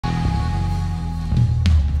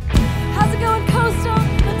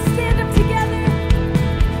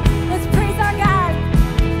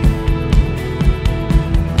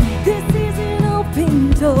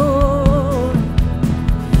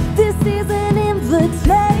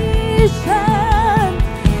invitation.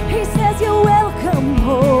 He says you're welcome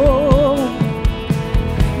home.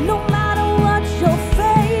 No matter what you're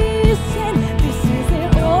facing, this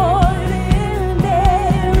isn't ordinary.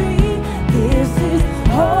 This is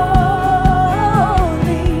holy.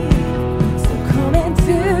 So come and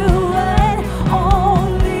do what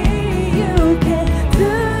only you can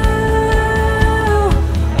do.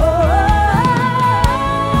 Oh,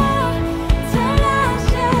 turn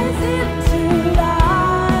ashes into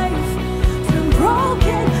life, turn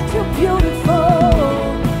broken to beautiful.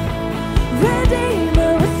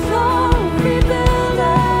 Redeemer, restore,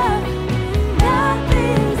 rebuilder,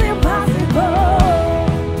 nothing's impossible.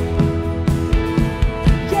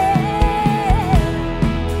 Yeah.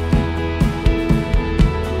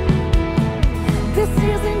 This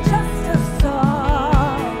isn't just a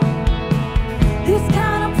song. This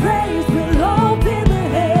kind of praise will open the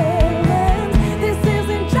heavens. This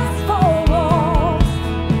isn't just for walls.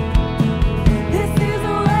 This is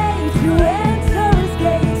a way to enter His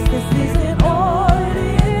gates. This isn't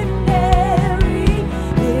ordinary.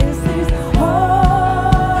 This is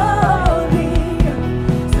holy.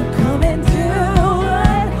 So come and do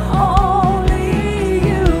what only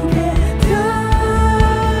you can do.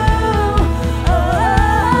 Oh,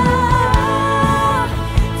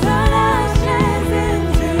 turn ashes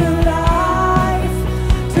into life,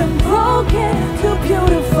 turn broken to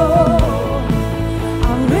beautiful.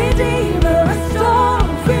 Our Redeemer, restore,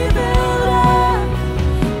 rebuilder,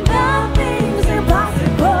 nothing's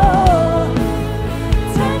impossible.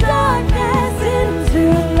 Turn darkness into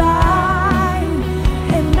light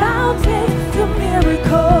and mountains to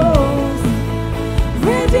miracles.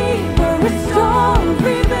 Redeemer, restore,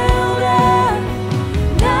 rebuilder,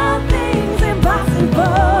 nothing's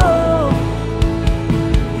impossible.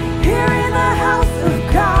 Here in the house of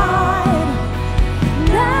God,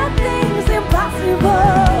 nothing's impossible.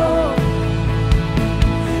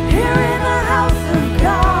 Here in the house of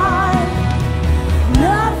God,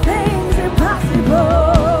 nothing's impossible.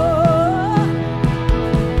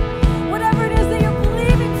 Whatever it is that you're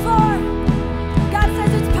believing for, God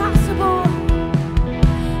says it's possible.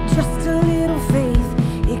 Just a little faith,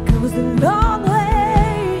 it goes a long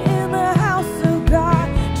way in the house of God.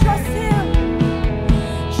 Trust Him.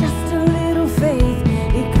 Just a little faith,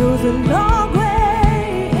 it goes a long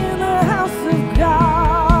way in the house of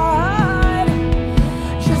God.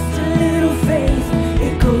 Just a little faith,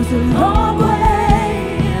 it goes a long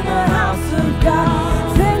way in the house of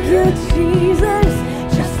God. Thank you, Jesus.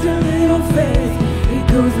 Just a little faith, it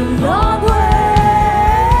goes a long way.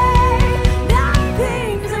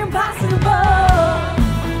 Nothing's impossible.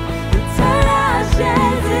 Turn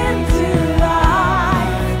ashes into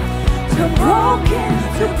life, turn broken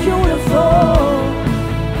to beautiful.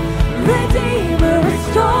 Redeemer,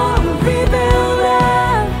 restore, rebuilder,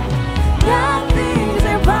 nothing's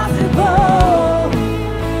impossible.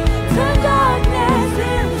 Turn darkness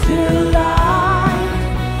into light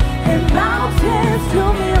and mountains to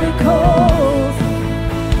miracles.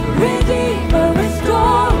 Redeemer,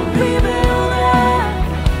 restore, rebuilder,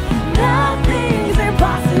 nothing's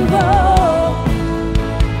impossible.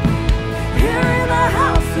 Here in the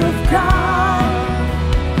house of God,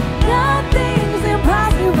 nothing's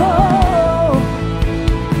impossible.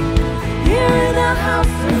 Here in the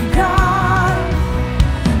house of God,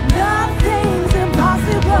 nothing's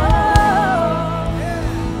impossible.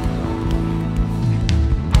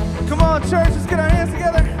 Come on, church, let's get our hands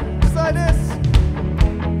together, just like this.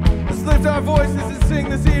 Let's lift our voices and sing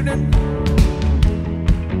this evening.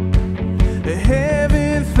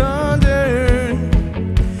 Heaven thundered,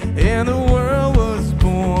 and the world was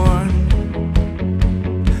born.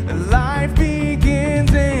 Life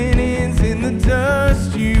begins and ends in the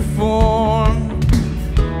dust you form.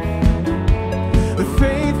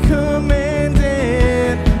 Faith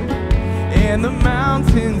commanded, and the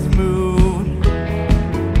mountains moved.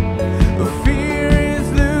 Fear is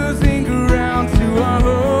losing ground to our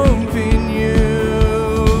hope in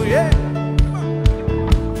you. Yeah.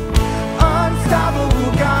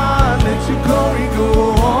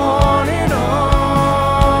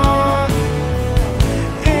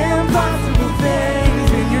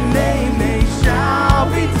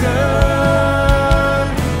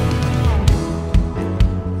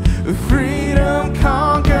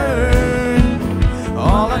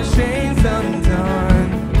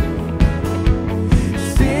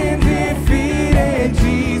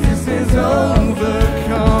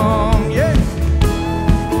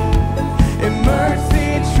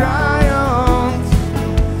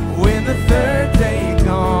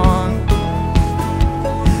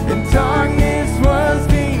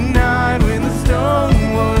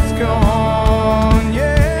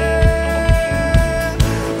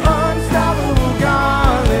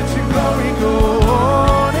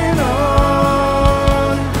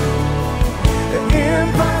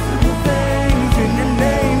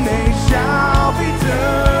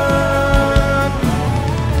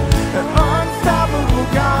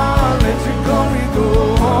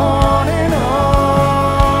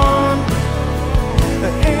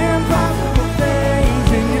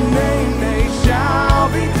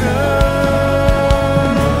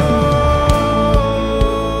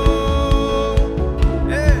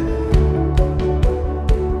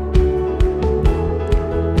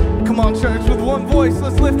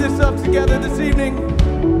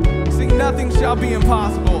 shall be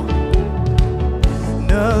impossible.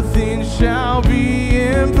 Nothing shall be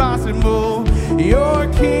impossible. Your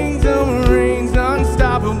kingdom reigns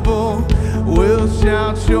unstoppable. We'll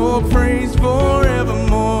shout your praise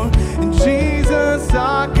forevermore. And Jesus,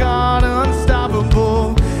 our God,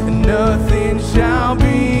 unstoppable. And nothing shall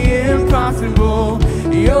be impossible.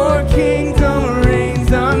 Your kingdom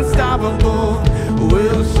reigns unstoppable.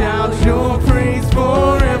 We'll shout your praise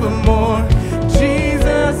forevermore.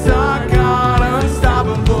 Jesus, our God,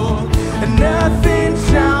 unstoppable. And nothing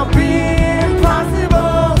shall be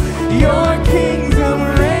impossible. Your kingdom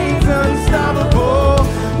reigns unstoppable.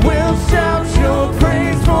 We'll shout your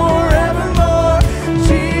praise forevermore.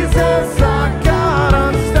 Jesus, our God,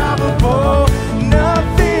 unstoppable.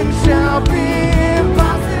 Nothing shall be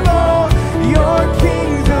impossible. Your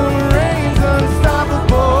kingdom reigns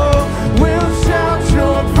unstoppable. We'll shout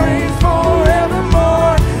your praise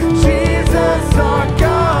forevermore. Jesus, our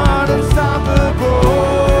God, unstoppable.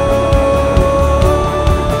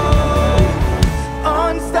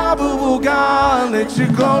 Unstoppable God, let your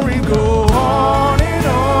glory go on and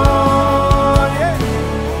on. Yeah.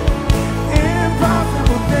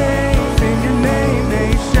 Impossible things in your name,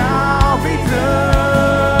 they shall be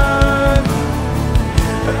done.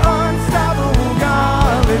 Unstoppable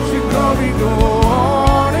God, let your glory go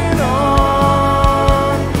on and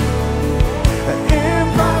on.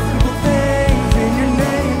 Impossible things in your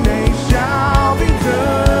name, they shall be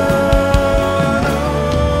done.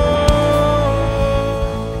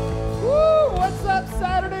 Woo! What's up,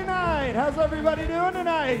 Saturday night? How's everybody doing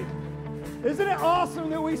tonight? Isn't it awesome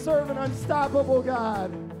that we serve an unstoppable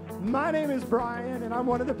God? My name is Brian, and I'm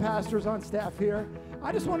one of the pastors on staff here.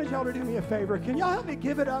 I just wanted y'all to do me a favor. Can y'all help me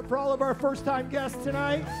give it up for all of our first-time guests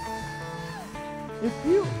tonight? If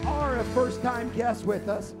you are a first-time guest with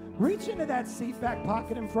us, reach into that seat back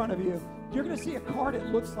pocket in front of you. You're going to see a card that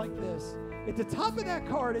looks like this. At the top of that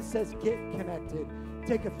card, it says Get Connected.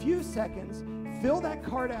 Take a few seconds, fill that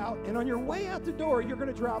card out, and on your way out the door, you're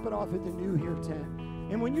going to drop it off at the New Here tent.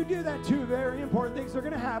 And when you do that, two very important things are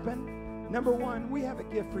going to happen. Number one, we have a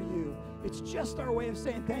gift for you. It's just our way of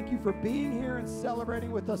saying thank you for being here and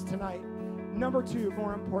celebrating with us tonight. Number two,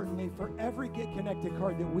 more importantly, for every Get Connected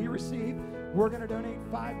card that we receive, we're going to donate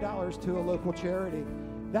 $5 to a local charity.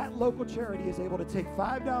 That local charity is able to take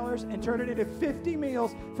 $5 and turn it into 50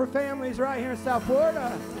 meals for families right here in South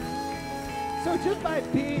Florida. So just by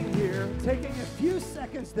being here, taking a few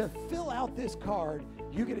seconds to fill out this card,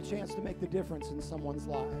 you get a chance to make the difference in someone's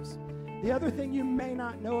lives. The other thing you may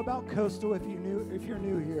not know about Coastal, if you're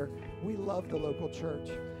new here, we love the local church.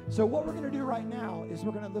 So what we're going to do right now is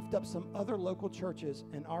we're going to lift up some other local churches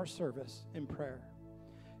in our service in prayer.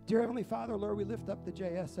 Dear Heavenly Father, Lord, we lift up the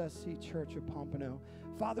JSSC Church of Pompano.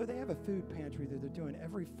 Father, they have a food pantry that they're doing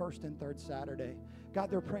every first and third Saturday.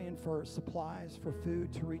 God, they're praying for supplies, for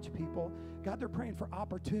food to reach people. God, they're praying for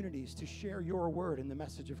opportunities to share your word and the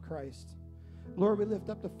message of Christ. Lord, we lift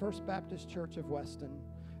up the First Baptist Church of Weston.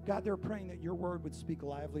 God, they're praying that your word would speak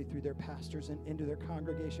lively through their pastors and into their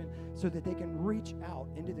congregation so that they can reach out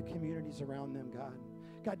into the communities around them, God.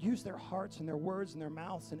 God, use their hearts and their words and their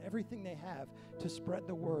mouths and everything they have to spread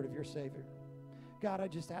the word of your Savior. God, I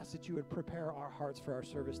just ask that you would prepare our hearts for our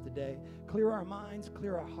service today. Clear our minds,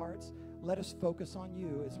 clear our hearts. Let us focus on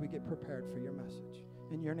you as we get prepared for your message.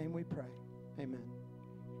 In your name we pray. Amen.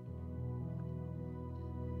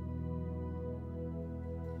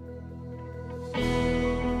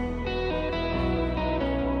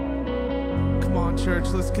 Come on, church,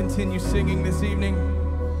 let's continue singing this evening.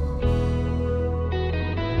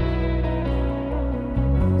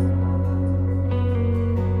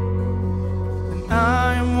 And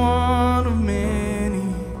I am one of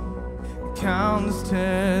many, countless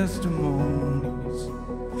testimonies,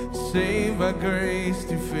 saved by grace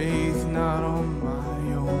through faith, not on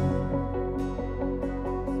my own.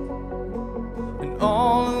 And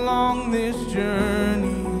all along this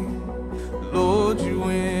journey, Lord, you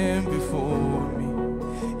went before me.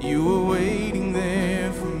 You were waiting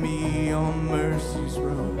there for me on mercy's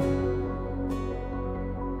road.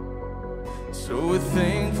 So with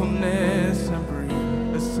thankfulness I bring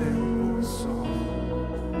a simple song.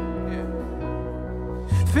 Yeah.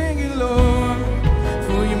 Thank you, Lord,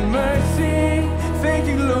 for your mercy. Thank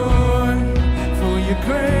you, Lord, for your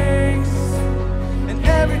grace. And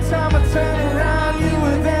every time I turn around, you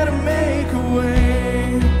were there to make a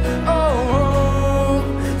way. Oh,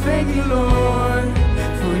 thank you, Lord,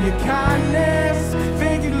 for your kindness.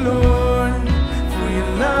 Thank you, Lord, for your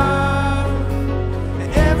love.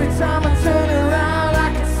 And every time I turn around,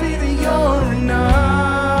 I can see that you're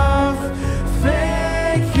enough.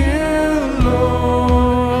 Thank you,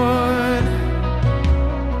 Lord.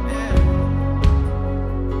 Yeah.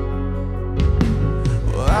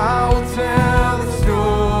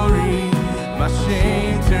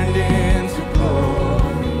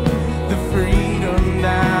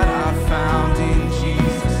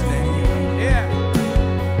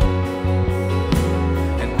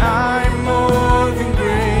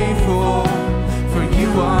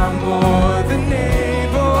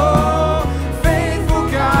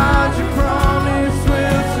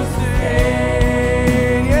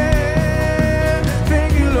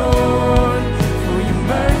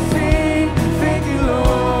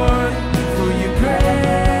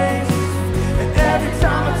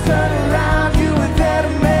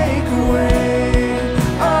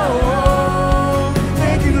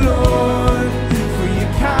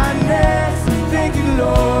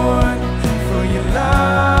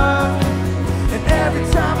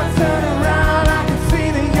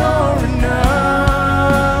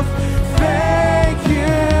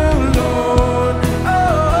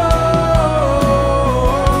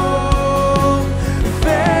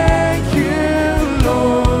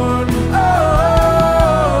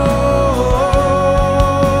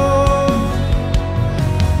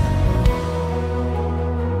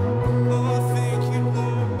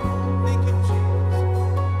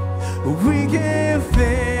 We give thanks.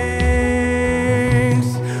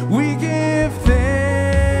 We give thanks.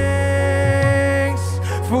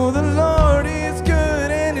 For the Lord is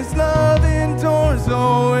good and his love endures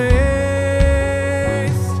always.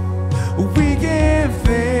 We give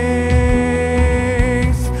thanks.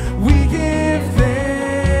 We give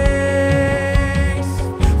thanks.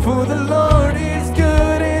 For the Lord is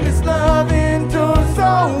good and his love endures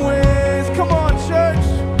always. Come on, church.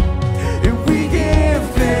 And we give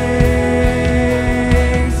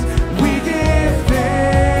thanks. We give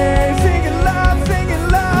thanks. Sing it loud, sing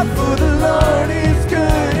it loud. For the Lord is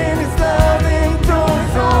good and his love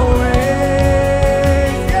endures always.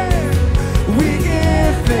 Yeah. We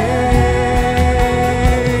give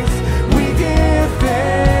thanks. We give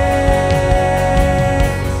thanks.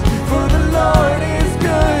 For the Lord is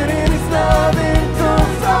good and his love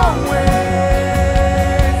endures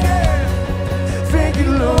always. Yeah. Thank you,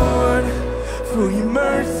 Lord, for your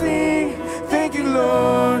mercy. Thank you,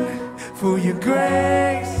 Lord, for your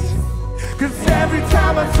grace. 'Cause every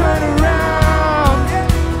time I turn around,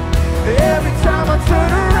 yeah, every time I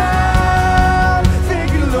turn around, thank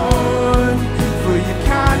you, Lord, for your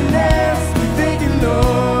kindness. Thank you,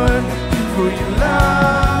 Lord, for your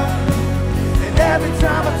love. And every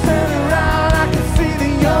time I turn around, I can see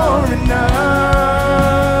that you're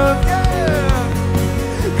enough. Yeah.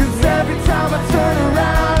 'Cause every time I turn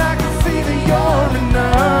around, I can see that you're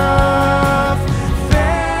enough.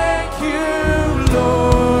 Thank you,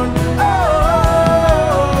 Lord. Oh,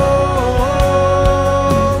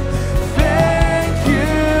 thank you,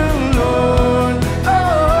 Lord. Oh,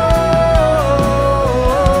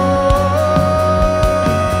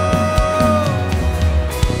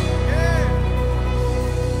 yeah.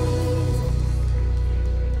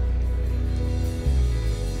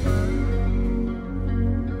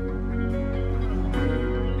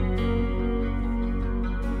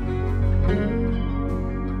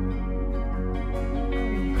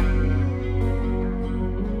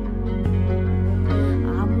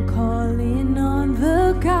 I'm calling on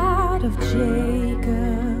the God of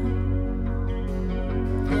Jacob,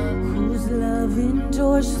 whose love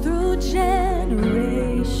endures through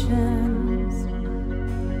generations.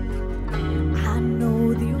 I know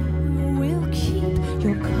that you will keep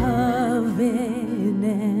your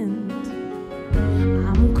covenant.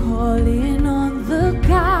 I'm calling on the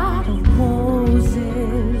God of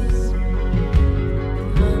Moses,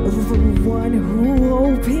 the one who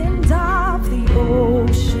opened up the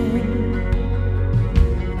ocean.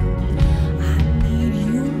 I need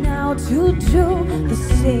you now to do the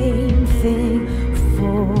same thing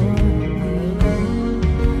for me.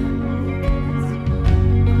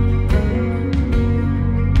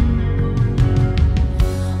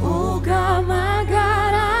 Oh God, my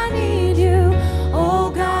God, I need you. Oh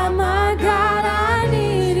God, my God, I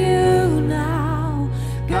need you now.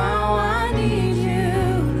 God, I need you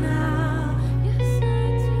now. Yes, I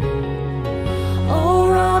do. Oh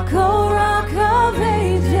rock of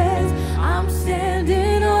ages, I'm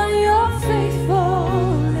standing on your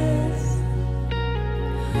faithfulness.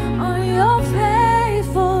 On your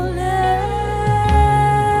faithfulness.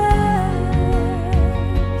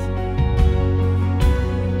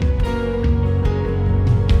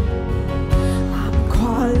 I'm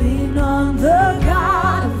calling on the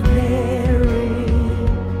God of Mary,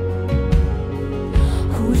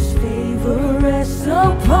 whose favor rests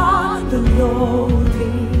upon the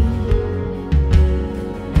lowly.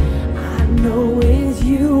 I know with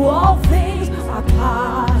you all things are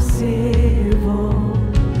possible.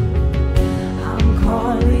 I'm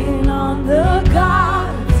calling on the God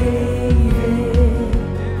of David,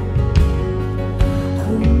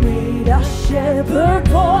 who made a shepherd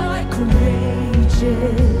boy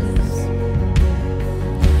courageous.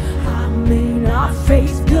 I may not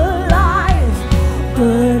face Goliath,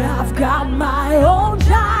 but I've got my own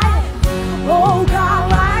giant. Oh God,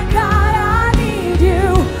 my God, I need you.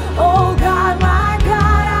 Oh God, my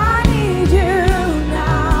God, I need you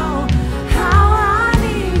now. How I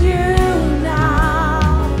need you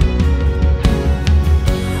now.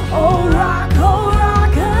 Oh rock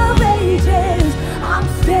of ages, I'm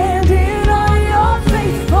standing on your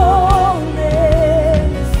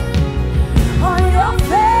faithfulness. On your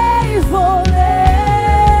faithfulness.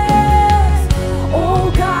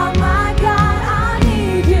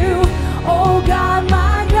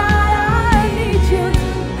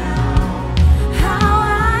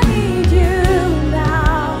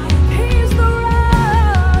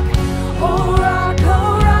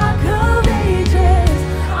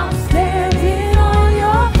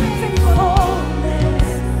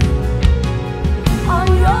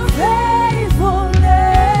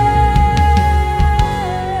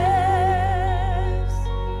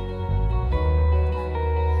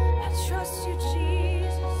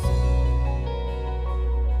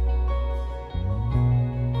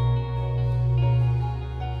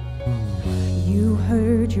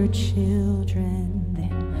 heard your children then.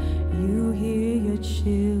 You hear your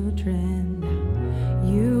children now.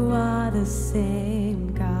 You are the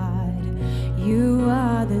same God. You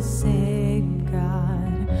are the same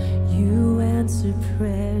God. You answered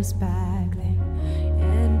prayers back then,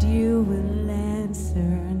 and you will answer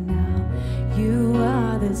now. You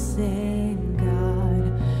are the same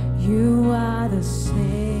God. You are the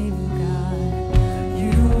same God.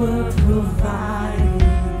 You were providing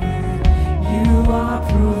then. You are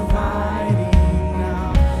providing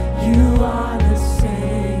now. You are the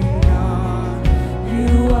same God.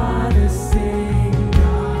 You are the same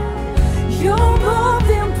God. You moved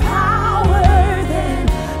in power then.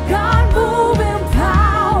 God move in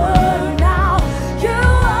power now. You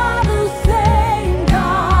are the same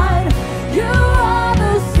God. You are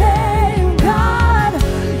the same God.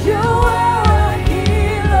 You were a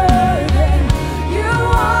healer then. You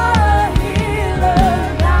are a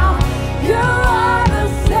healer now. You are the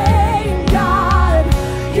same God.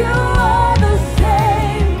 You are the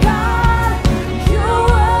same God. You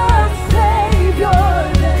were a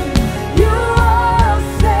savior then. You are a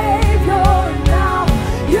savior now.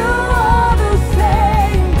 You are the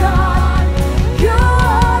same God. You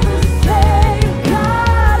are the same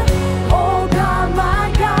God. Oh God,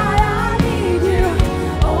 my God, I need you.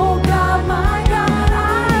 Oh God, my God,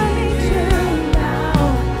 I need you now.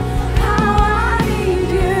 How I need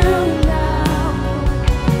you now.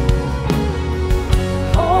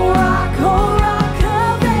 Oh rock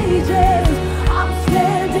of ages, I'm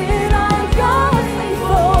standing on your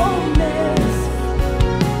faithfulness,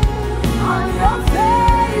 on your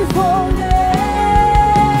faithfulness.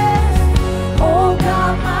 Oh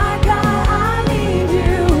God, my God, I need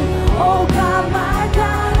you. Oh God, my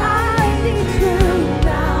God, I need you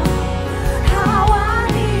now. How I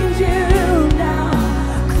need you now.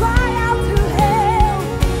 Cry out to him.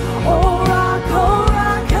 Oh rock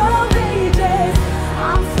of ages,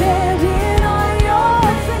 I'm standing on your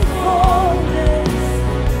faithfulness,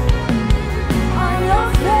 on your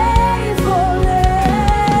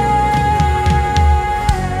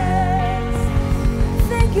faithfulness.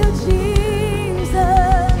 Thank you,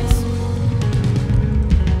 Jesus.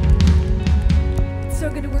 It's so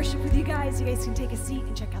good to worship with you guys. You guys can take a seat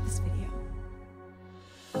and check out this video.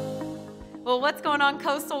 Well, what's going on,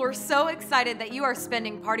 Coastal? We're so excited that you are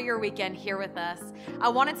spending part of your weekend here with us. I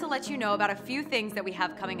wanted to let you know about a few things that we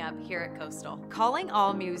have coming up here at Coastal. Calling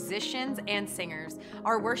all musicians and singers,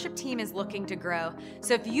 our worship team is looking to grow.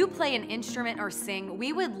 So if you play an instrument or sing,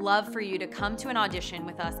 we would love for you to come to an audition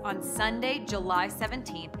with us on Sunday, July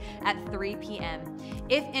 17th at 3 p.m.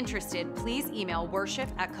 If interested, please email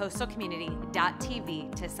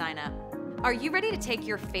worship@coastalcommunity.tv to sign up. Are you ready to take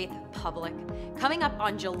your faith public? Coming up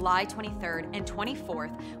on July 23rd and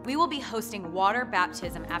 24th, we will be hosting water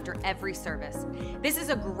baptism after every service. This is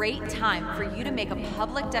a great time for you to make a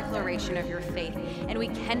public declaration of your faith, and we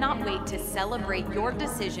cannot wait to celebrate your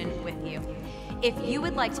decision with you. If you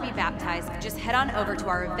would like to be baptized, just head on over to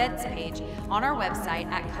our events page on our website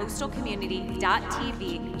at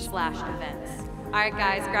coastalcommunity.tv/events. All right,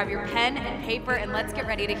 guys, grab your pen and paper, and let's get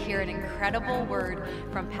ready to hear an incredible word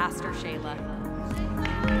from Pastor Shayla.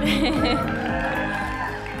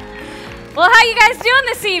 Well, how you guys doing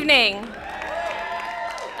this evening?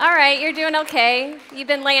 All right, you're doing okay. You've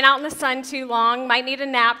been laying out in the sun too long. Might need a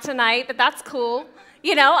nap tonight, but that's cool.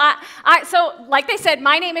 You know, so like they said,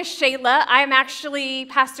 my name is Shayla. I'm actually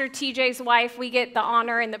Pastor TJ's wife. We get the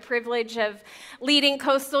honor and the privilege of leading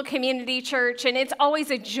Coastal Community Church, and it's always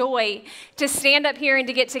a joy to stand up here and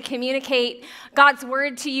to get to communicate God's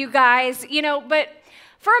word to you guys. You know, but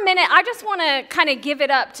for a minute, I just want to kind of give it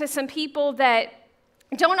up to some people that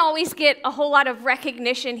don't always get a whole lot of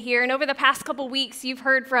recognition here. And over the past couple weeks, you've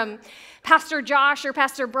heard from Pastor Josh or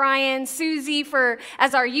Pastor Brian, Susie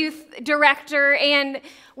as our youth director, and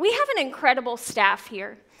we have an incredible staff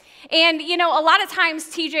here. And, you know, a lot of times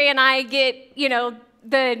TJ and I get, you know,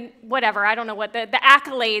 the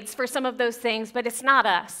accolades for some of those things, but it's not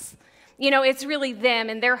us. You know, it's really them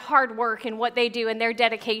and their hard work and what they do and their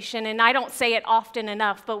dedication. And I don't say it often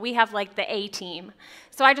enough, but we have like the A team.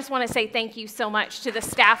 So I just want to say thank you so much to the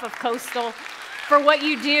staff of Coastal for what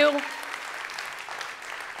you do.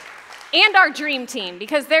 And our dream team,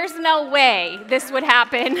 because there's no way this would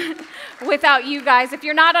happen without you guys. If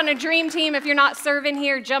you're not on a dream team, if you're not serving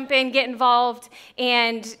here, jump in, get involved,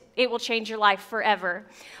 and it will change your life forever.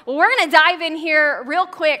 Well, we're going to dive in here real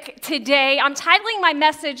quick today. I'm titling my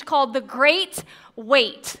message called The Great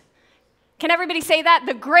Wait. Can everybody say that?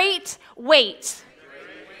 The Great Wait.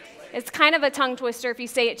 It's kind of a tongue twister if you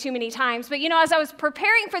say it too many times. But, you know, as I was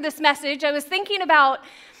preparing for this message, I was thinking about,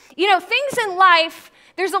 you know, things in life,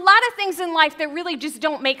 there's a lot of things in life that really just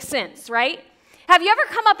don't make sense, right? Have you ever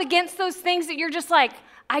come up against those things that you're just like,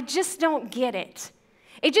 I just don't get it?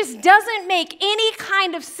 It just doesn't make any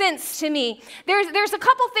kind of sense to me. There's a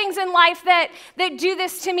couple things in life that do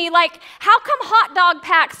this to me, like how come hot dog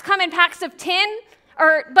packs come in packs of 10,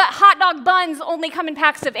 but hot dog buns only come in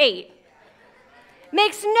packs of 8?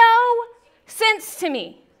 Makes no sense to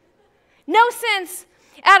me. No sense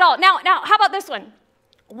at all. Now, how about this one?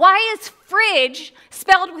 Why is fridge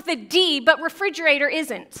spelled with a D, but refrigerator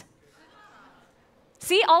isn't?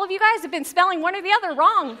 See, all of you guys have been spelling one or the other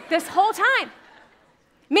wrong this whole time.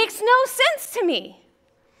 Makes no sense to me.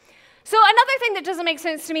 So another thing that doesn't make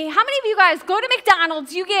sense to me, how many of you guys go to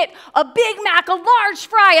McDonald's, you get a Big Mac, a large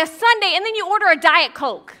fry, a sundae, and then you order a Diet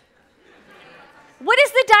Coke? What is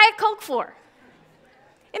the Diet Coke for?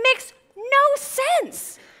 It makes no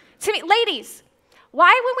sense to me. Ladies,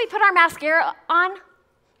 why when we put our mascara on,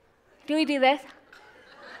 do we do this?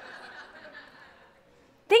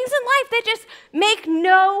 Things in life that just make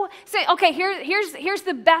no sense. Okay, here's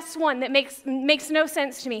the best one that makes no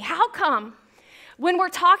sense to me. How come when we're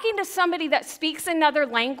talking to somebody that speaks another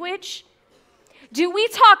language, do we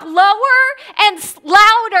talk lower and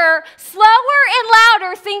louder, slower and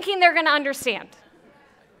louder, thinking they're going to understand?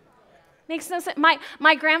 Makes no sense.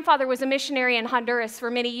 My grandfather was a missionary in Honduras for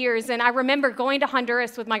many years, and I remember going to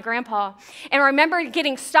Honduras with my grandpa, and I remember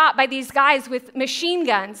getting stopped by these guys with machine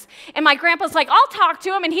guns, and my grandpa's like, I'll talk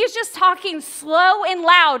to him, and he's just talking slow and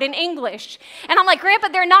loud in English, and I'm like, Grandpa,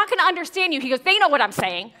 they're not going to understand you. He goes, they know what I'm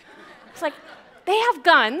saying. It's like, they have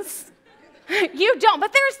guns. You don't.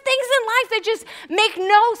 But there's things in life that just make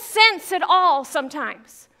no sense at all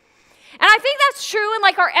sometimes. And I think that's true in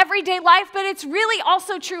like our everyday life, but it's really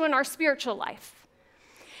also true in our spiritual life.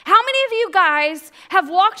 How many of you guys have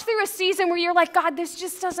walked through a season where you're like, God, this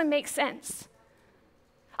just doesn't make sense?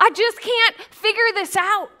 I just can't figure this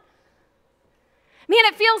out. Man,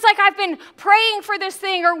 it feels like I've been praying for this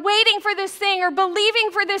thing or waiting for this thing or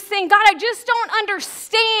believing for this thing. God, I just don't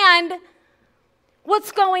understand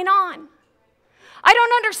what's going on. I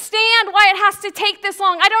don't understand why it has to take this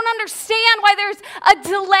long. I don't understand why there's a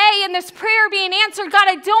delay in this prayer being answered. God,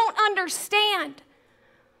 I don't understand.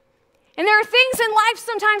 And there are things in life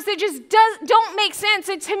sometimes that just don't make sense.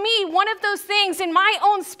 And to me, one of those things in my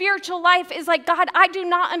own spiritual life is like, God, I do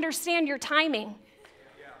not understand your timing.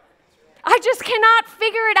 I just cannot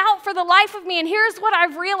figure it out for the life of me. And here's what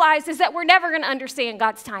I've realized is that we're never going to understand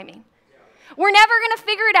God's timing. We're never going to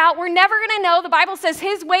figure it out. We're never going to know. The Bible says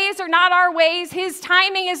his ways are not our ways. His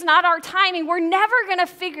timing is not our timing. We're never going to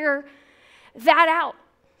figure that out.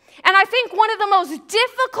 And I think one of the most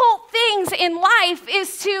difficult things in life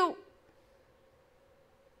is to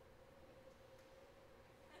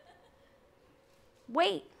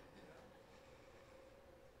wait.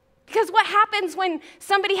 Because what happens when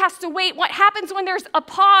somebody has to wait? What happens when there's a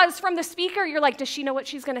pause from the speaker? You're like, does she know what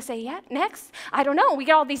she's going to say yet? Next? I don't know. We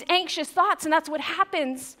get all these anxious thoughts, and that's what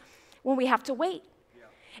happens when we have to wait. Yeah.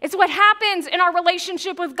 It's what happens in our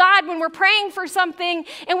relationship with God when we're praying for something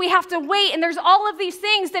and we have to wait, and there's all of these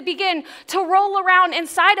things that begin to roll around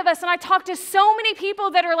inside of us. And I talk to so many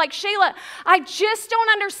people that are like, Shayla, I just don't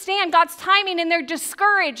understand God's timing, and they're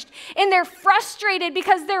discouraged and they're frustrated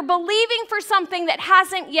because they're believing for something that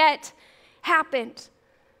hasn't yet happened.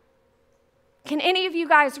 Can any of you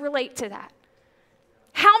guys relate to that?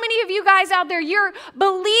 How many of you guys out there, you're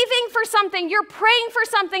believing for something, you're praying for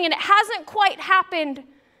something, and it hasn't quite happened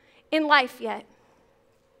in life yet?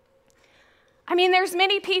 I mean, there's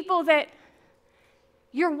many people that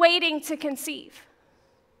you're waiting to conceive.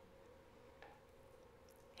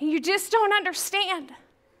 And you just don't understand.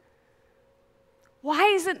 Why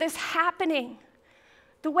isn't this happening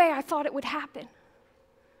the way I thought it would happen?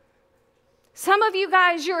 Some of you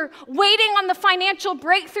guys, you're waiting on the financial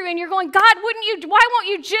breakthrough and you're going, God, why won't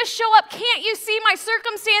you just show up? Can't you see my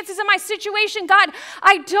circumstances and my situation? God,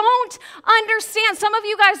 I don't understand. Some of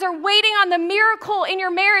you guys are waiting on the miracle in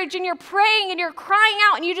your marriage and you're praying and you're crying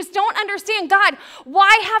out and you just don't understand. God,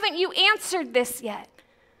 why haven't you answered this yet?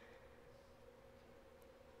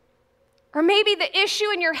 Or maybe the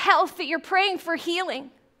issue in your health that you're praying for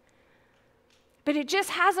healing, but it just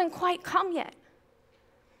hasn't quite come yet.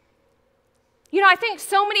 You know, I think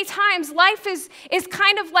so many times life is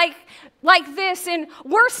kind of like this, and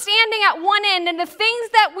we're standing at one end, and the things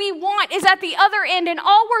that we want is at the other end, and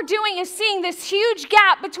all we're doing is seeing this huge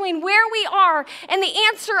gap between where we are and the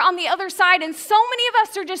answer on the other side. And so many of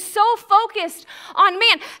us are just so focused on,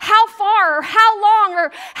 man, how far or how long or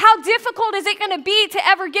how difficult is it going to be to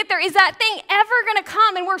ever get there? Is that thing ever going to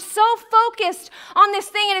come? And we're so focused on this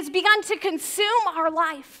thing, and it's begun to consume our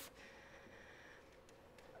life.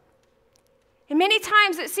 And many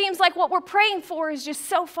times it seems like what we're praying for is just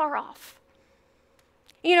so far off.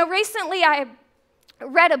 You know, recently I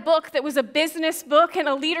read a book that was a business book and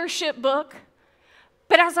a leadership book.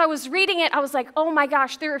 But as I was reading it, I was like, oh my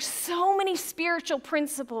gosh, there are so many spiritual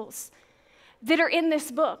principles that are in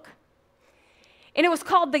this book. And it was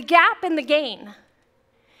called The Gap and the Gain.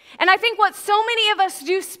 And I think what so many of us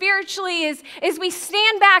do spiritually is we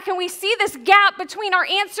stand back and we see this gap between our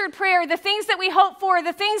answered prayer, the things that we hope for,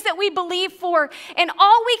 the things that we believe for, and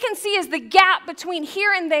all we can see is the gap between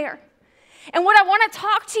here and there. And what I want to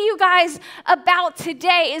talk to you guys about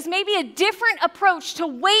today is maybe a different approach to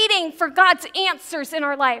waiting for God's answers in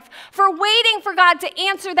our life, for waiting for God to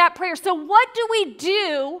answer that prayer. So what do we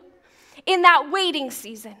do in that waiting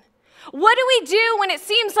season? What do we do when it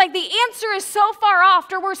seems like the answer is so far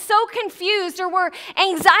off, or we're so confused, or we're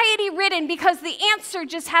anxiety-ridden because the answer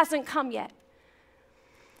just hasn't come yet?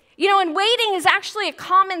 You know, and waiting is actually a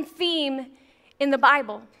common theme in the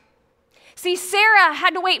Bible. See, Sarah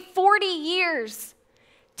had to wait 40 years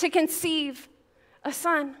to conceive a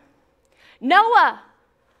son. Noah,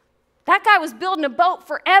 that guy was building a boat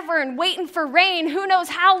forever and waiting for rain. Who knows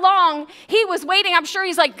how long he was waiting. I'm sure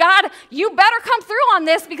he's like, God, you better come through on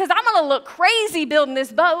this because I'm going to look crazy building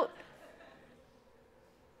this boat.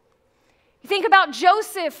 You think about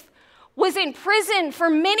Joseph was in prison for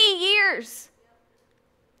many years,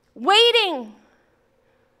 waiting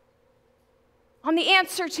on the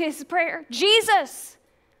answer to his prayer. Jesus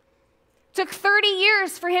took 30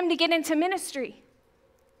 years for him to get into ministry.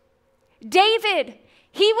 David,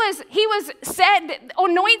 he was said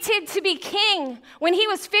anointed to be king when he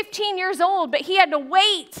was 15 years old, but he had to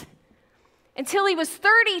wait until he was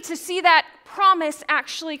 30 to see that promise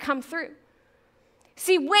actually come through.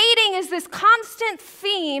 See, waiting is this constant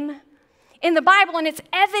theme in the Bible, and it's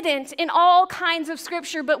evident in all kinds of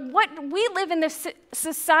scripture, but we live in this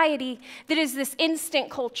society that is this instant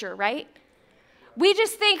culture, right? We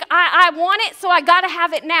just think, I want it, so I gotta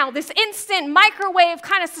have it now. This instant microwave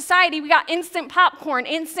kind of society, we got instant popcorn,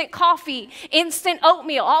 instant coffee, instant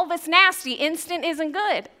oatmeal, all this nasty. Instant isn't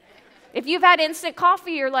good. If you've had instant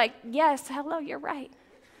coffee, you're like, yes, hello, you're right.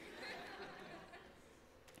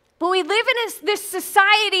 But we live in this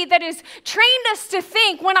society that has trained us to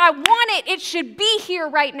think when I want it, it should be here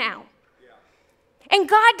right now. Yeah. And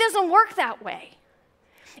God doesn't work that way.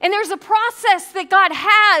 And there's a process that God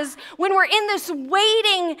has when we're in this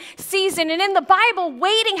waiting season. And in the Bible,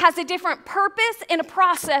 waiting has a different purpose and a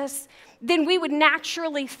process than we would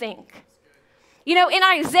naturally think. You know, in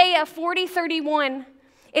Isaiah 40:31,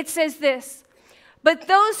 it says this, but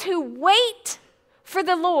those who wait for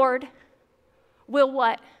the Lord will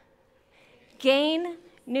what? Gain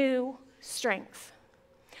new strength.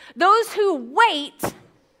 Those who wait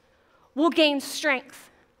will gain strength.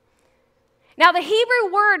 Now, the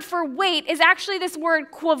Hebrew word for wait is actually this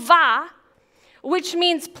word quava, which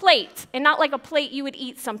means plate, and not like a plate you would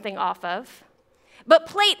eat something off of. But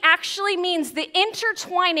plate actually means the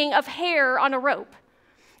intertwining of hair on a rope.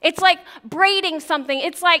 It's like braiding something.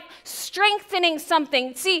 It's like strengthening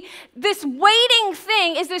something. See, this waiting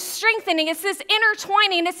thing is this strengthening. It's this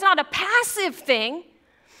intertwining, and it's not a passive thing.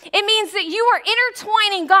 It means that you are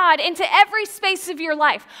intertwining God into every space of your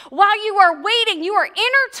life. While you are waiting, you are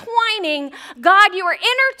intertwining God. You are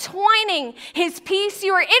intertwining His peace.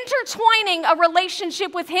 You are intertwining a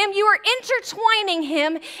relationship with Him. You are intertwining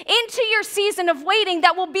Him into your season of waiting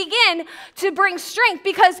that will begin to bring strength,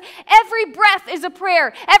 because every breath is a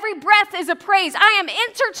prayer. Every breath is a praise. I am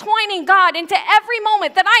intertwining God into every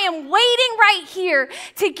moment that I am waiting right here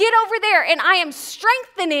to get over there, and I am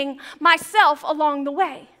strengthening myself along the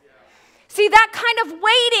way. See, that kind of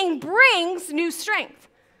waiting brings new strength.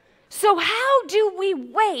 So how do we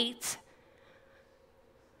wait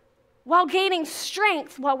while gaining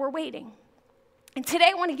strength while we're waiting? And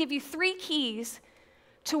today I want to give you 3 keys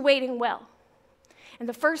to waiting well. And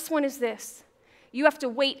the first one is this: you have to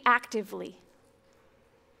wait actively.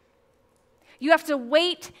 You have to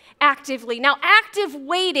wait actively. Now, active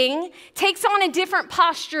waiting takes on a different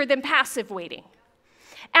posture than passive waiting.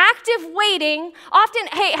 Active waiting, often,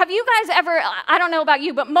 hey, have you guys ever, I don't know about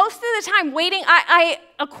you, but most of the time waiting, I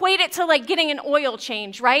equate it to like getting an oil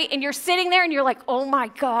change, right? And you're sitting there and you're like, oh my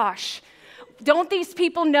gosh, don't these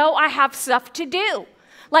people know I have stuff to do?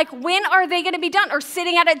 Like, when are they going to be done? Or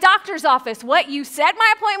sitting at a doctor's office. What, you said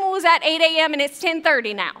my appointment was at 8 a.m. and it's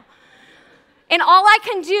 10:30 now. And all I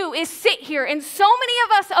can do is sit here. And so many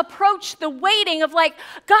of us approach the waiting of like,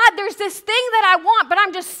 God, there's this thing that I want, but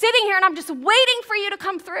I'm just sitting here and I'm just waiting for you to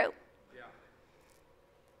come through. Yeah.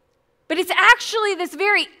 But it's actually this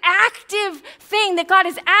very active thing that God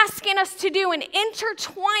is asking us to do and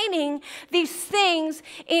intertwining these things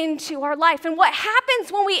into our life. And what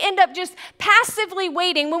happens when we end up just passively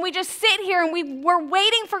waiting, when we just sit here and we're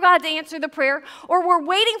waiting for God to answer the prayer, or we're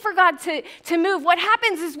waiting for God to move, what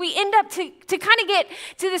happens is we end up to kind of get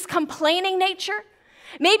to this complaining nature.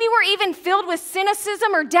 Maybe we're even filled with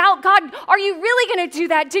cynicism or doubt. God, are you really going to do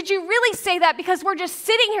that? Did you really say that? Because we're just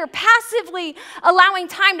sitting here passively allowing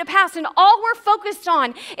time to pass, and all we're focused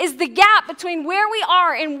on is the gap between where we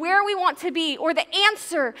are and where we want to be, or the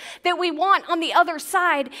answer that we want on the other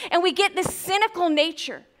side. And we get this cynical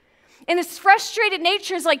nature. And this frustrated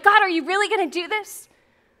nature is like, God, are you really going to do this?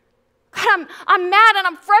 God, I'm mad and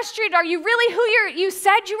I'm frustrated. Are you really who you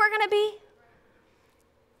said you were going to be?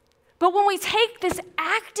 But when we take this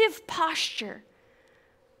active posture,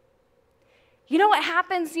 you know what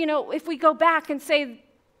happens? You know, if we go back and say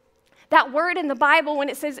that word in the Bible, when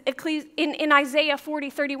it says in Isaiah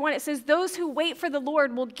 40:31, it says, those who wait for the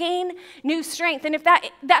Lord will gain new strength. And if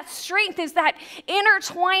that strength is that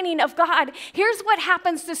intertwining of God, here's what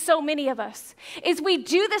happens to so many of us, is we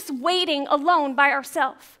do this waiting alone by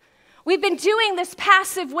ourselves. We've been doing this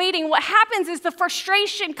passive waiting. What happens is the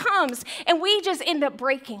frustration comes and we just end up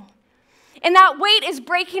breaking. And that weight is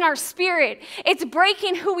breaking our spirit. It's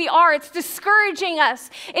breaking who we are. It's discouraging us.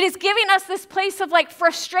 It is giving us this place of like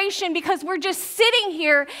frustration because we're just sitting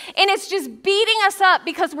here and it's just beating us up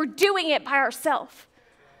because we're doing it by ourselves.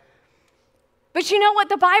 But you know what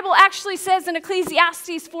the Bible actually says in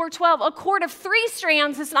Ecclesiastes 4:12? A cord of 3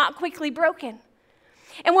 strands is not quickly broken.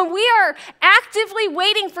 And when we are actively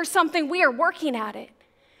waiting for something, we are working at it.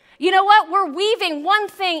 You know what? We're weaving one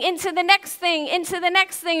thing into the next thing, into the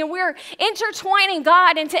next thing, and we're intertwining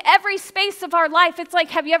God into every space of our life. It's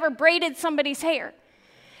like, have you ever braided somebody's hair?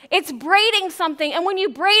 It's braiding something, and when you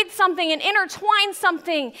braid something and intertwine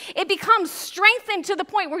something, it becomes strengthened to the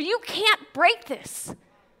point where you can't break this.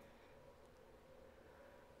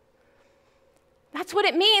 That's what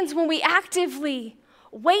it means when we actively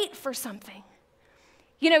wait for something.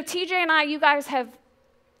 You know, TJ and I, you guys have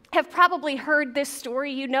probably heard this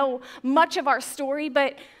story. You know much of our story,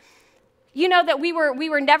 but you know that we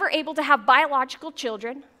were never able to have biological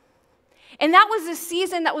children. And that was a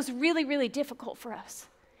season that was really, really difficult for us.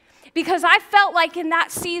 Because I felt like in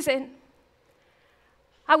that season,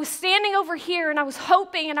 I was standing over here and I was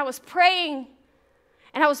hoping and I was praying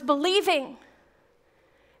and I was believing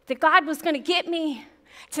that God was going to get me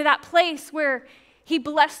to that place where He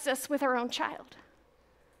blessed us with our own child.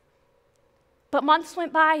 But months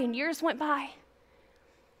went by and years went by.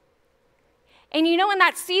 And you know, in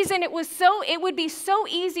that season, it would be so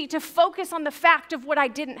easy to focus on the fact of what I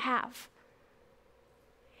didn't have.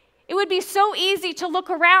 It would be so easy to look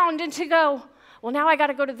around and to go, well, now I got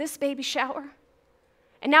to go to this baby shower.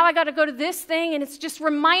 And now I got to go to this thing, and it's just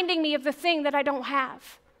reminding me of the thing that I don't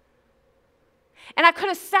have. And I could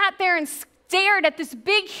have sat there and stared at this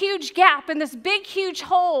big, huge gap and this big, huge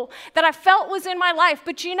hole that I felt was in my life.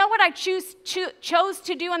 But you know what I chose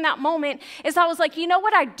to do in that moment is I was like, you know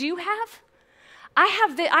what I do have? I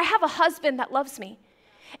have a husband that loves me.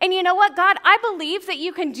 And you know what, God, I believe that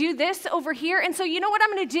you can do this over here. And so you know what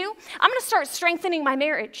I'm going to do? I'm going to start strengthening my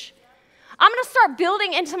marriage. I'm going to start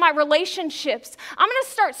building into my relationships. I'm going to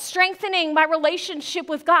start strengthening my relationship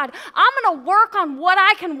with God. I'm going to work on what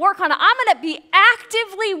I can work on. I'm going to be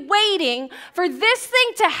actively waiting for this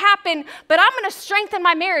thing to happen, but I'm going to strengthen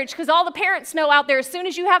my marriage because all the parents know out there, as soon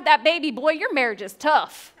as you have that baby, boy, your marriage is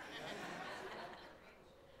tough.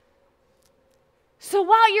 So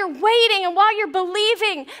while you're waiting and while you're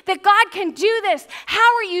believing that God can do this,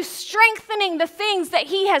 how are you strengthening the things that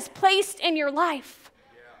He has placed in your life?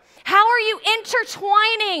 How are you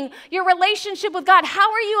intertwining your relationship with God?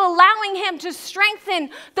 How are you allowing Him to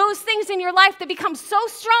strengthen those things in your life that become so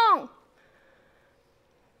strong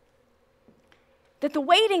that the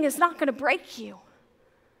waiting is not going to break you?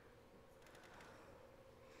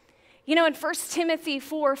 You know, in 1 Timothy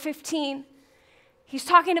 4:15, he's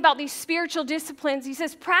talking about these spiritual disciplines. He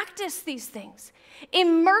says, practice these things.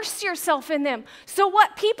 Immerse yourself in them so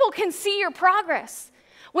what people can see your progress.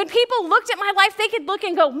 When people looked at my life, they could look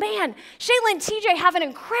and go, man, Shayla and TJ have an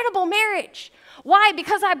incredible marriage. Why?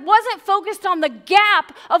 Because I wasn't focused on the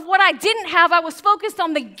gap of what I didn't have. I was focused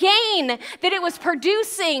on the gain that it was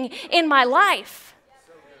producing in my life.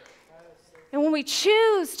 And when we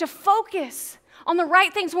choose to focus on the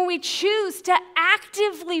right things, when we choose to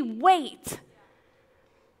actively wait,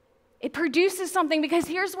 it produces something. Because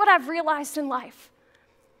here's what I've realized in life.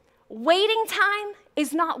 Waiting time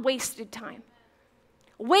is not wasted time.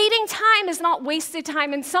 Waiting time is not wasted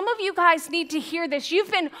time, and some of you guys need to hear this.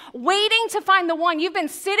 You've been waiting to find the one. You've been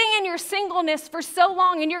sitting in your singleness for so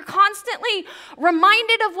long, and you're constantly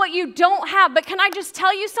reminded of what you don't have. But can I just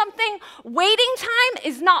tell you something? Waiting time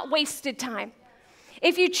is not wasted time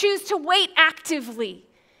if you choose to wait actively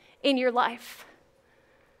in your life.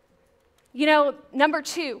 You know, number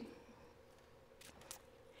 2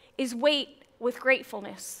 is wait with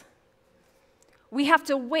gratefulness. We have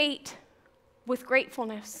to wait with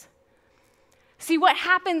gratefulness. See, what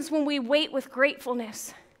happens when we wait with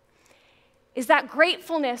gratefulness is that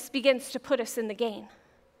gratefulness begins to put us in the game.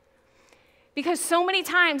 Because so many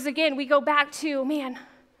times, again, we go back to, man,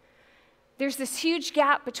 there's this huge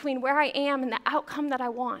gap between where I am and the outcome that I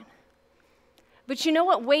want. But you know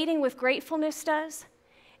what waiting with gratefulness does?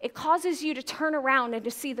 It causes you to turn around and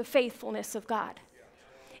to see the faithfulness of God.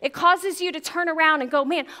 It causes you to turn around and go,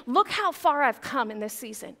 man, look how far I've come in this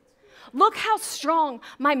season. Look how strong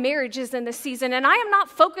my marriage is in this season. And I am not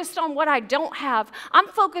focused on what I don't have. I'm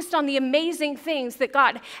focused on the amazing things that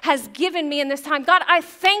God has given me in this time. God, I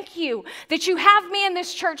thank you that you have me in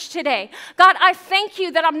this church today. God, I thank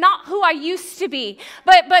you that I'm not who I used to be.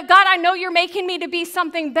 But God, I know you're making me to be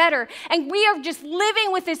something better. And we are just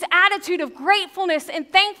living with this attitude of gratefulness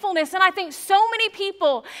and thankfulness. And I think so many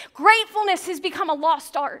people, gratefulness has become a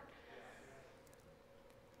lost art.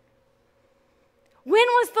 When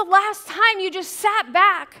was the last time you just sat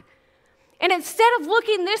back and instead of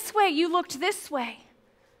looking this way, you looked this way?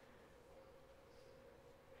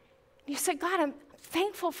 You said, God, I'm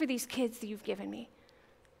thankful for these kids that you've given me.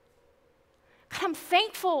 God, I'm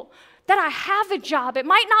thankful that I have a job. It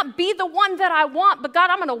might not be the one that I want, but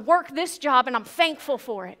God, I'm going to work this job and I'm thankful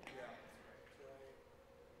for it.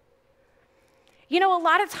 You know, a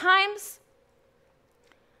lot of times,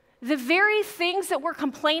 the very things that we're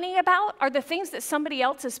complaining about are the things that somebody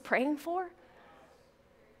else is praying for.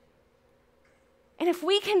 And if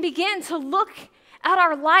we can begin to look at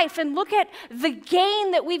our life and look at the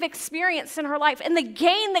gain that we've experienced in our life and the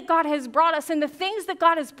gain that God has brought us and the things that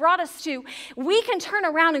God has brought us to, we can turn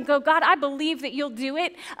around and go, God, I believe that you'll do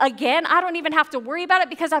it again. I don't even have to worry about it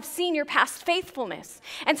because I've seen your past faithfulness.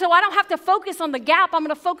 And so I don't have to focus on the gap. I'm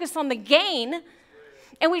going to focus on the gain.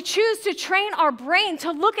 And we choose to train our brain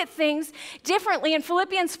to look at things differently. In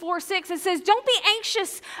Philippians 4:6, it says, don't be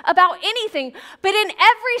anxious about anything, but in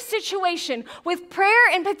every situation, with prayer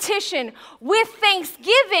and petition, with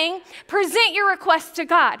thanksgiving, present your requests to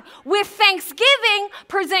God. With thanksgiving,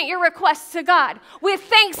 present your requests to God. With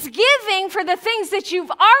thanksgiving for the things that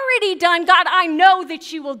you've already done, God, I know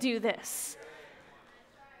that you will do this.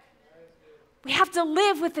 We have to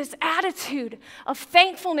live with this attitude of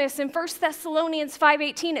thankfulness. In 1 Thessalonians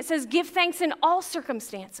 5:18, it says, give thanks in all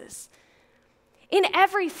circumstances, in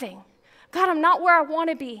everything. God, I'm not where I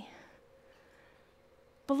want to be.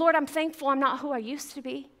 But Lord, I'm thankful I'm not who I used to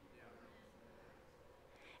be.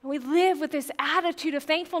 And we live with this attitude of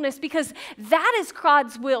thankfulness because that is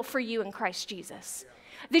God's will for you in Christ Jesus.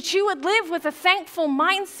 That you would live with a thankful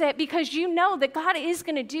mindset because you know that God is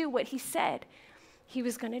going to do what he said he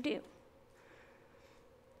was going to do.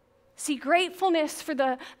 See, gratefulness for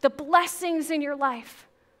the blessings in your life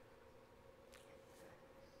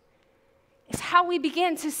is how we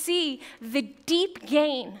begin to see the deep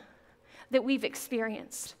gain that we've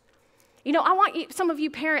experienced. You know, I want some of you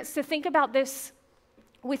parents to think about this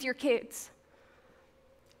with your kids.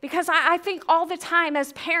 Because I think all the time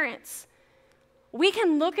as parents, we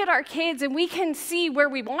can look at our kids and we can see where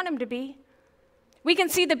we want them to be. We can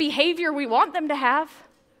see the behavior we want them to have.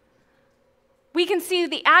 We can see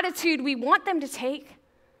the attitude we want them to take.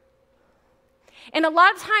 And a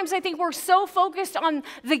lot of times I think we're so focused on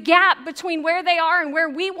the gap between where they are and where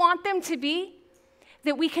we want them to be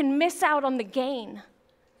that we can miss out on the gain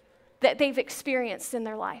that they've experienced in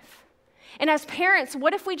their life. And as parents,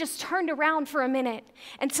 what if we just turned around for a minute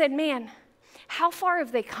and said, man, how far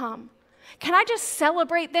have they come? Can I just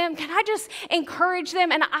celebrate them? Can I just encourage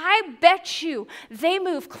them? And I bet you they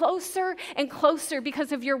move closer and closer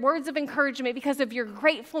because of your words of encouragement, because of your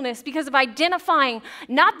gratefulness, because of identifying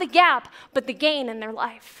not the gap, but the gain in their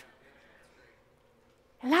life.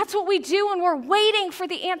 And that's what we do when we're waiting for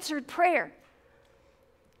the answered prayer.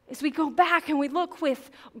 Is we go back and we look with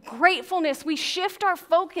gratefulness. We shift our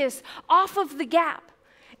focus off of the gap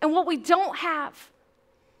and what we don't have.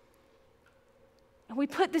 And we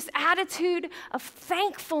put this attitude of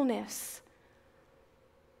thankfulness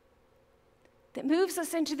that moves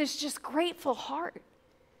us into this just grateful heart,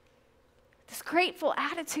 this grateful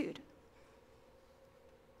attitude.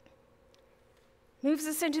 Moves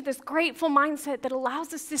us into this grateful mindset that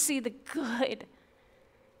allows us to see the good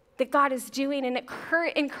that God is doing, and it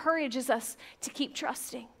encourages us to keep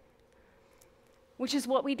trusting, which is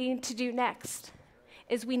what we need to do next,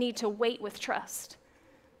 is we need to wait with trust.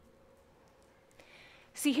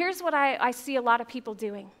 See, here's what I see a lot of people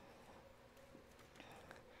doing.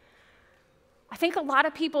 I think a lot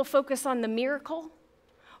of people focus on the miracle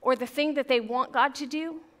or the thing that they want God to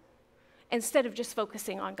do instead of just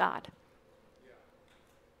focusing on God.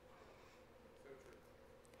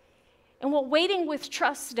 And what waiting with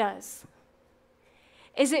trust does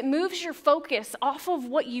is it moves your focus off of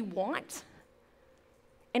what you want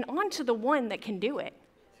and onto the one that can do it.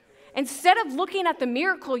 Instead of looking at the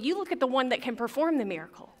miracle, you look at the one that can perform the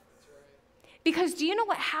miracle. Because do you know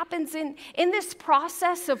what happens in this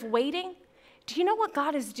process of waiting? Do you know what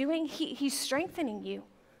God is doing? He's strengthening you.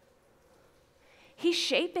 He's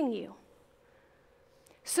shaping you.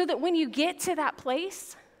 So that when you get to that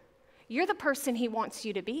place, you're the person he wants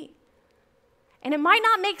you to be. And it might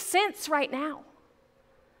not make sense right now.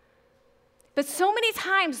 But so many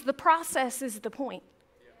times the process is the point.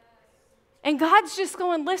 And God's just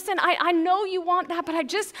going, listen, I know you want that, but I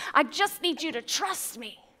just need you to trust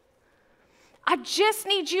me. I just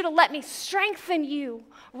need you to let me strengthen you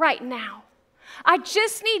right now. I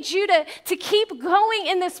just need you to keep going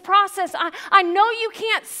in this process. I know you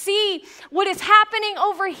can't see what is happening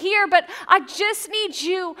over here, but I just need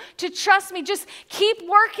you to trust me. Just keep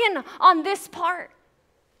working on this part.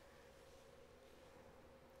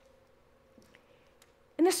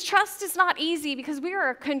 And this trust is not easy because we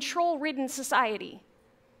are a control-ridden society.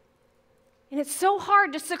 And it's so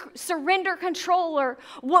hard to surrender control or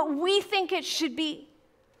what we think it should be.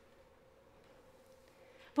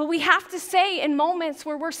 But we have to say in moments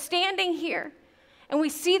where we're standing here and we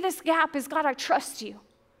see this gap is, God, I trust you.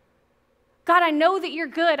 God, I know that you're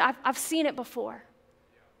good. I've seen it before.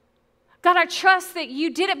 God, I trust that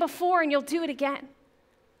you did it before and you'll do it again.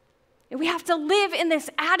 And we have to live in this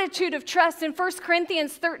attitude of trust. In 1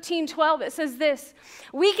 Corinthians 13:12, it says this: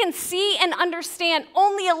 we can see and understand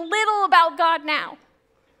only a little about God now,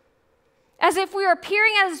 as if we were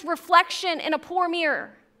appearing as reflection in a poor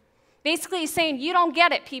mirror. Basically, he's saying, you don't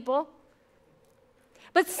get it, people.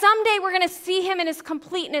 But someday we're going to see him in his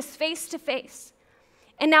completeness face to face.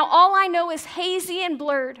 And now all I know is hazy and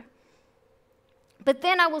blurred. But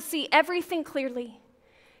then I will see everything clearly,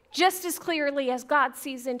 just as clearly as God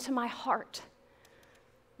sees into my heart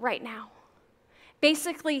right now.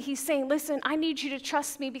 Basically, he's saying, listen, I need you to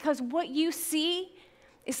trust me because what you see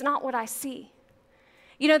is not what I see.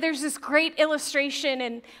 You know, there's this great illustration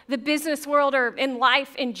in the business world or in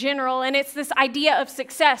life in general, and it's this idea of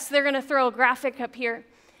success. They're going to throw a graphic up here.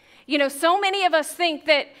 You know, so many of us think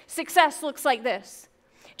that success looks like this.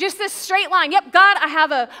 Just this straight line. Yep, God, I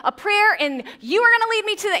have a prayer, and you are going to lead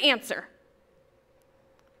me to the answer.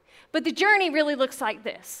 But the journey really looks like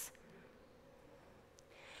this.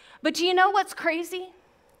 But do you know what's crazy?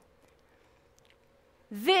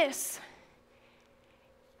 This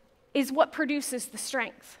is what produces the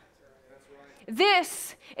strength.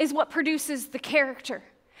 This is what produces the character.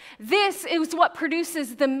 This is what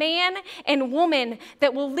produces the man and woman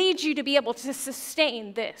that will lead you to be able to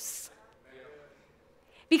sustain this.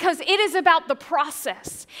 Because it is about the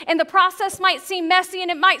process. And the process might seem messy and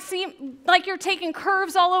it might seem like you're taking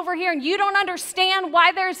curves all over here and you don't understand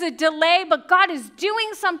why there's a delay, but God is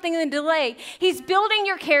doing something in the delay. He's building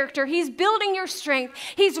your character. He's building your strength.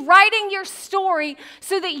 He's writing your story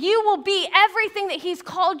so that you will be everything that he's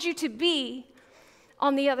called you to be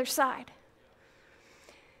on the other side.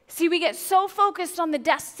 See, we get so focused on the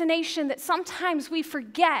destination that sometimes we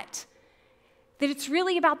forget that it's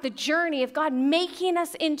really about the journey of God making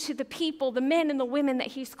us into the people, the men and the women that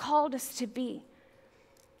he's called us to be.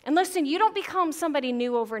 And listen, you don't become somebody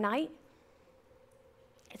new overnight.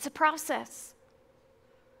 It's a process.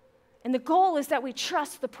 And the goal is that we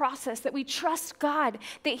trust the process, that we trust God,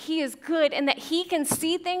 that he is good and that he can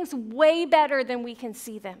see things way better than we can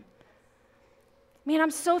see them. Man, I'm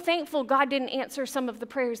so thankful God didn't answer some of the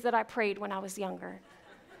prayers that I prayed when I was younger.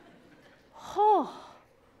 Oh.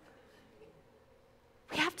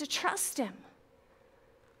 We have to trust him.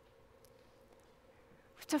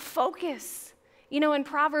 We have to focus. You know, in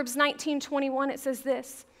Proverbs 19:21, it says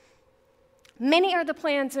this: many are the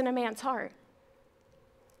plans in a man's heart,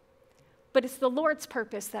 but it's the Lord's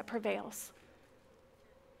purpose that prevails.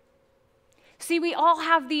 See, we all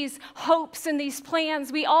have these hopes and these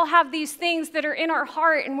plans. We all have these things that are in our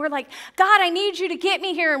heart, and we're like, God, I need you to get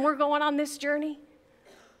me here, and we're going on this journey.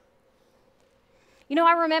 You know,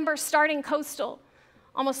 I remember starting Coastal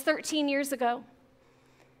almost 13 years ago.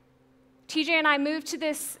 TJ and I moved to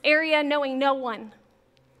this area knowing no one.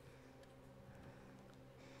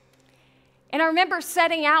 And I remember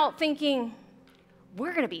setting out thinking,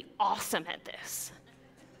 we're going to be awesome at this.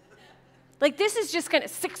 Like, this is just going to,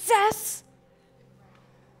 success.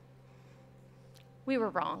 We were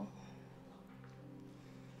wrong.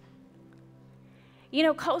 You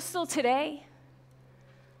know, Coastal today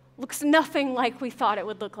looks nothing like we thought it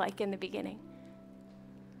would look like in the beginning.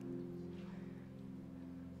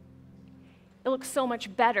 It looks so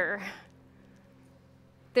much better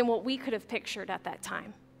than what we could have pictured at that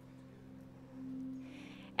time.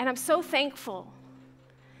 And I'm so thankful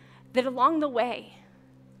that along the way,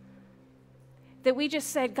 that we just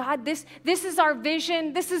said, God, this is our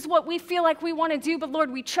vision. This is what we feel like we want to do, but Lord,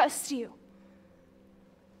 we trust you.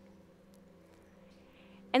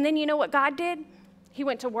 And then you know what God did? He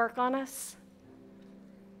went to work on us.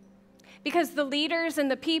 Because the leaders and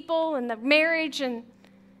the people and the marriage and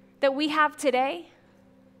that we have today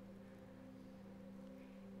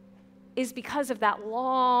is because of that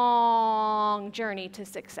long journey to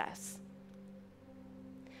success.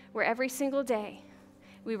 Where every single day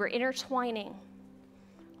we were intertwining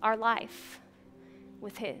our life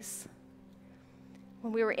with His.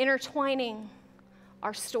 When we were intertwining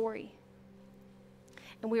our story.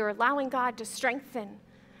 And we were allowing God to strengthen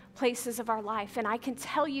places of our life. And I can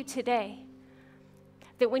tell you today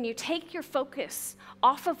that when you take your focus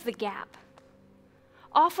off of the gap,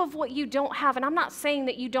 off of what you don't have, and I'm not saying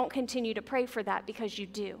that you don't continue to pray for that, because you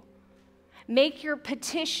do. Make your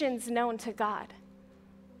petitions known to God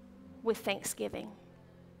with thanksgiving.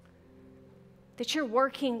 That you're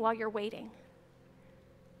working while you're waiting.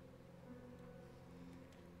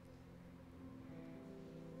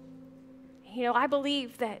 You know, I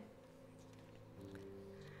believe that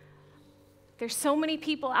there's so many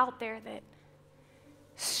people out there that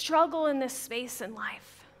struggle in this space in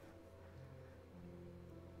life.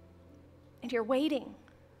 And you're waiting.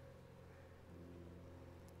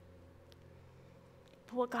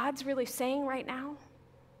 But what God's really saying right now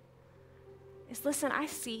is, listen, I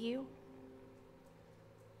see you.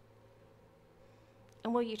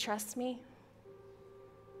 And will you trust me?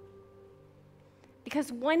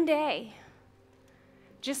 Because one day,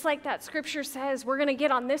 just like that scripture says, we're going to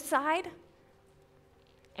get on this side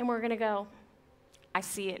and we're going to go, I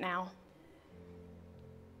see it now.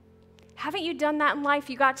 Haven't you done that in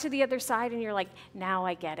life? You got to the other side and you're like, now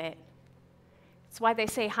I get it. That's why they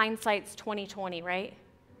say hindsight's 20/20, right?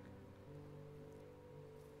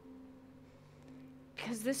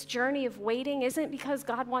 Because this journey of waiting isn't because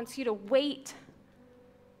God wants you to wait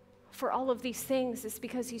for all of these things. It's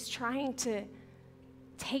because He's trying to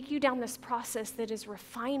take you down this process that is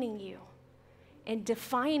refining you and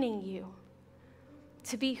defining you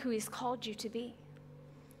to be who He's called you to be.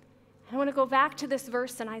 I want to go back to this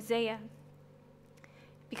verse in Isaiah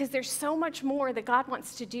because there's so much more that God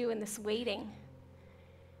wants to do in this waiting.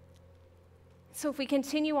 So if we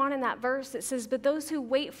continue on in that verse, it says, but those who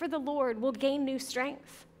wait for the Lord will gain new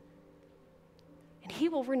strength, and He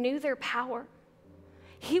will renew their power.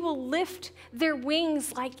 He will lift their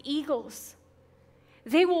wings like eagles.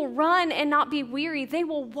 They will run and not be weary. They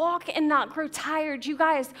will walk and not grow tired. You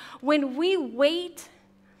guys, when we wait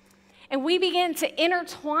and we begin to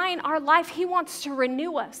intertwine our life, He wants to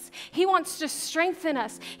renew us. He wants to strengthen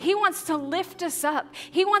us. He wants to lift us up.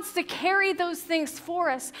 He wants to carry those things for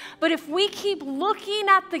us. But if we keep looking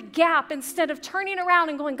at the gap instead of turning around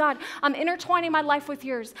and going, God, I'm intertwining my life with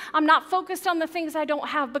yours. I'm not focused on the things I don't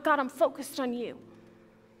have, but God, I'm focused on you.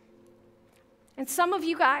 And some of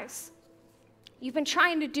you guys, you've been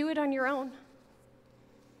trying to do it on your own,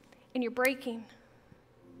 and you're breaking.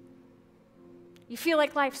 You feel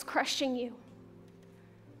like life's crushing you.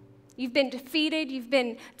 You've been defeated, you've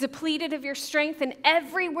been depleted of your strength, and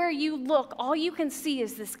everywhere you look, all you can see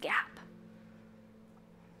is this gap.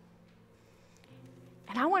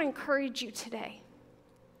 And I want to encourage you today.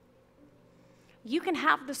 You can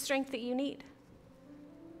have the strength that you need.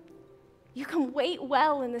 You can wait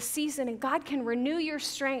well in the season, and God can renew your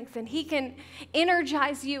strength, and He can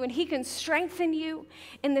energize you, and He can strengthen you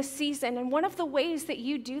in this season. And one of the ways that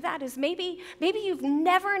you do that is maybe you've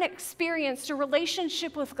never experienced a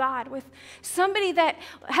relationship with God, with somebody that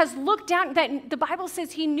has looked down, that the Bible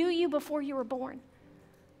says He knew you before you were born.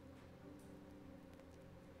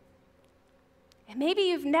 And maybe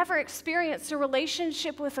you've never experienced a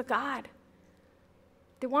relationship with a God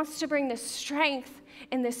that wants to bring this strength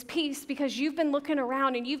and this peace, because you've been looking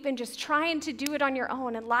around and you've been just trying to do it on your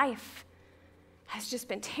own, and life has just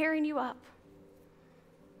been tearing you up.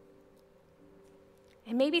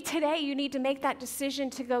 And maybe today you need to make that decision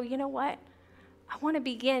to go, you know what? I want to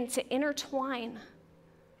begin to intertwine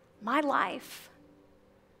my life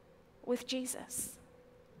with Jesus.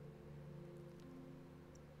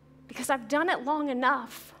 because I've done it long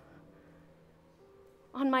enough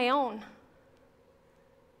on my own.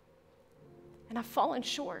 And I've fallen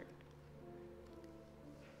short.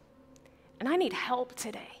 And I need help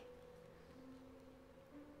today.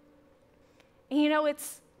 And you know,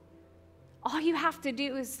 it's all you have to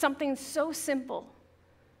do is something so simple,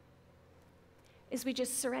 is we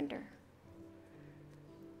just surrender.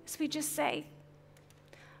 Is we just say,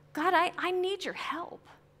 God, I need your help.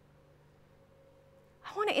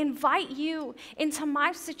 I want to invite you into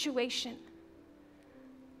my situation.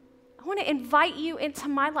 I want to invite you into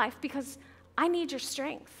my life because I need your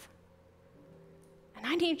strength. And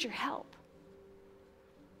I need your help.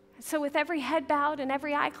 And so with every head bowed and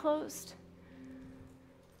every eye closed,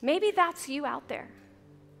 maybe that's you out there.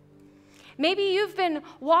 Maybe you've been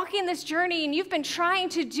walking this journey and you've been trying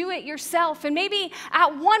to do it yourself. And maybe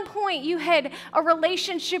at one point you had a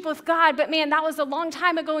relationship with God, but man, that was a long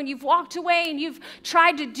time ago and you've walked away and you've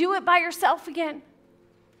tried to do it by yourself again.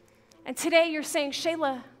 And today you're saying,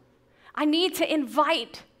 Shayla, I need to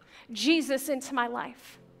invite Jesus into my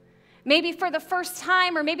life. Maybe for the first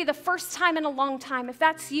time or maybe the first time in a long time. If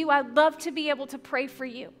that's you, I'd love to be able to pray for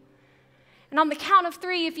you. And on the count of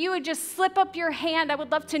 3, if you would just slip up your hand, I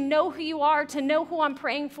would love to know who you are, to know who I'm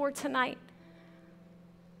praying for tonight.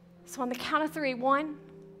 So on the count of 3, 1,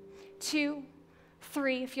 2,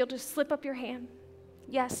 3, if you'll just slip up your hand.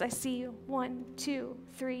 Yes, I see you. 1, 2,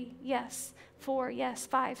 3, yes. 4, yes.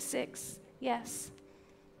 5, 6, yes.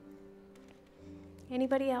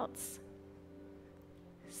 Anybody else?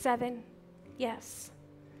 7, yes.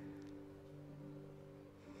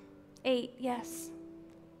 8, yes.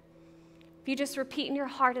 If you just repeat in your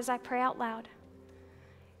heart as I pray out loud,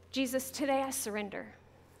 Jesus, today I surrender.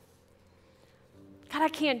 God, I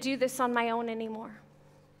can't do this on my own anymore.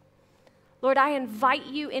 Lord, I invite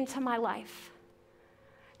you into my life.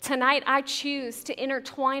 Tonight I choose to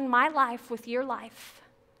intertwine my life with your life.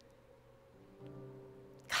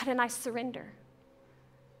 God, and I surrender.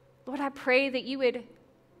 Lord, I pray that you would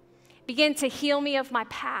begin to heal me of my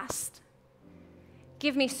past.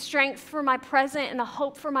 Give me strength for my present and a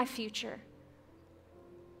hope for my future.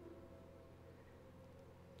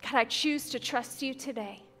 God, I choose to trust you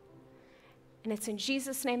today. And it's in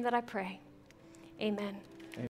Jesus' name that I pray. Amen.